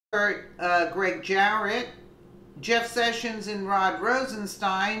Greg Jarrett, Jeff Sessions and Rod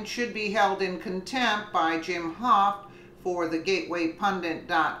Rosenstein should be held in contempt by Jim Hoft for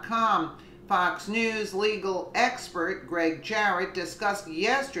thegatewaypundit.com. Fox News legal expert Greg Jarrett discussed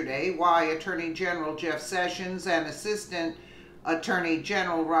yesterday why Attorney General Jeff Sessions and Assistant Attorney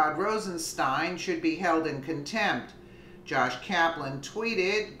General Rod Rosenstein should be held in contempt. Josh Kaplan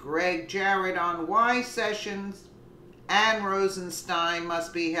tweeted Greg Jarrett on why Sessions and Rosenstein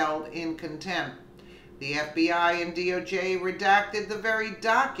must be held in contempt. The FBI and DOJ redacted the very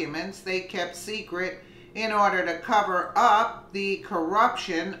documents they kept secret in order to cover up the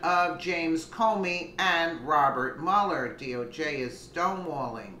corruption of James Comey and Robert Mueller. DOJ is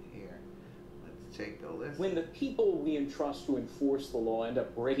stonewalling here. Let's take a listen. When the people we entrust to enforce the law end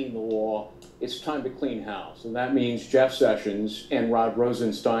up breaking the law, it's time to clean house. And that means Jeff Sessions and Rod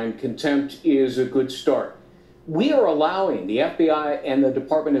Rosenstein. Contempt is a good start. We are allowing the FBI and the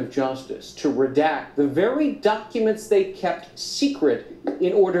Department of Justice to redact the very documents they kept secret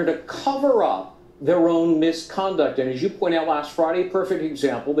in order to cover up their own misconduct. And as you point out last Friday, perfect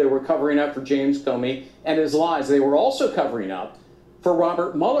example, they were covering up for James Comey and his lies. They were also covering up for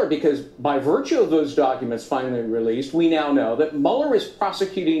Robert Mueller because by virtue of those documents finally released, we now know that Mueller is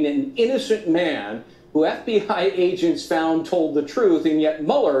prosecuting an innocent man who FBI agents found told the truth, and yet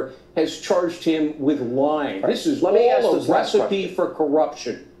Mueller has charged him with lying. This is all a recipe for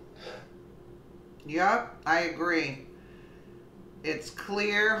corruption. Yep, I agree. It's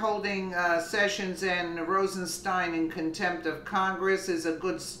clear holding Sessions and Rosenstein in contempt of Congress is a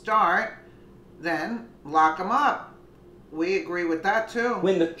good start. Then lock them up. We agree with that too.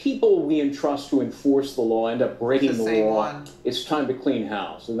 When the people we entrust to enforce the law end up breaking the law, it's time to clean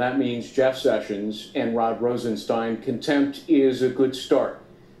house. And that means Jeff Sessions and Rod Rosenstein. Contempt is a good start.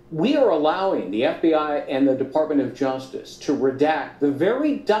 We are allowing the FBI and the Department of Justice to redact the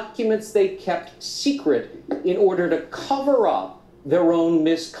very documents they kept secret in order to cover up their own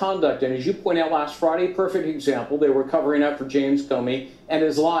misconduct. And as you point out last Friday, perfect example, they were covering up for James Comey and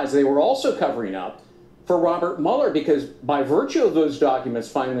his lies. They were also covering up for Robert Mueller because by virtue of those documents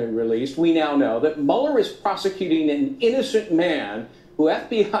finally released, we now know that Mueller is prosecuting an innocent man who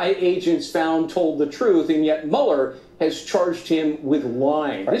FBI agents found told the truth, and yet Mueller has charged him with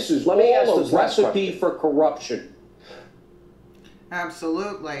lying. This is all a recipe for corruption.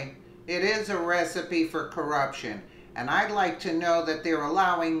 Absolutely. It is a recipe for corruption. And I'd like to know that they're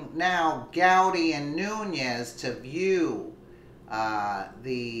allowing now Gowdy and Nunes to view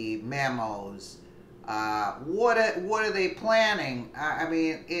the memos. What are they planning? I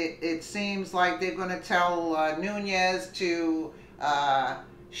mean, it seems like they're going to tell Nunes to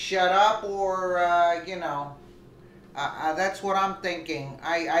shut up or, you know, that's what I'm thinking.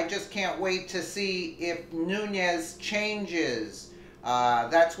 I just can't wait to see if Nunes changes.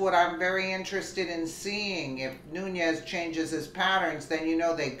 That's what I'm very interested in seeing. If Nunes changes his patterns, then you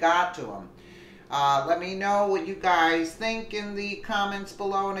know they got to him. Let me know what you guys think in the comments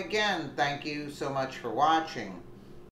below. And again, thank you so much for watching.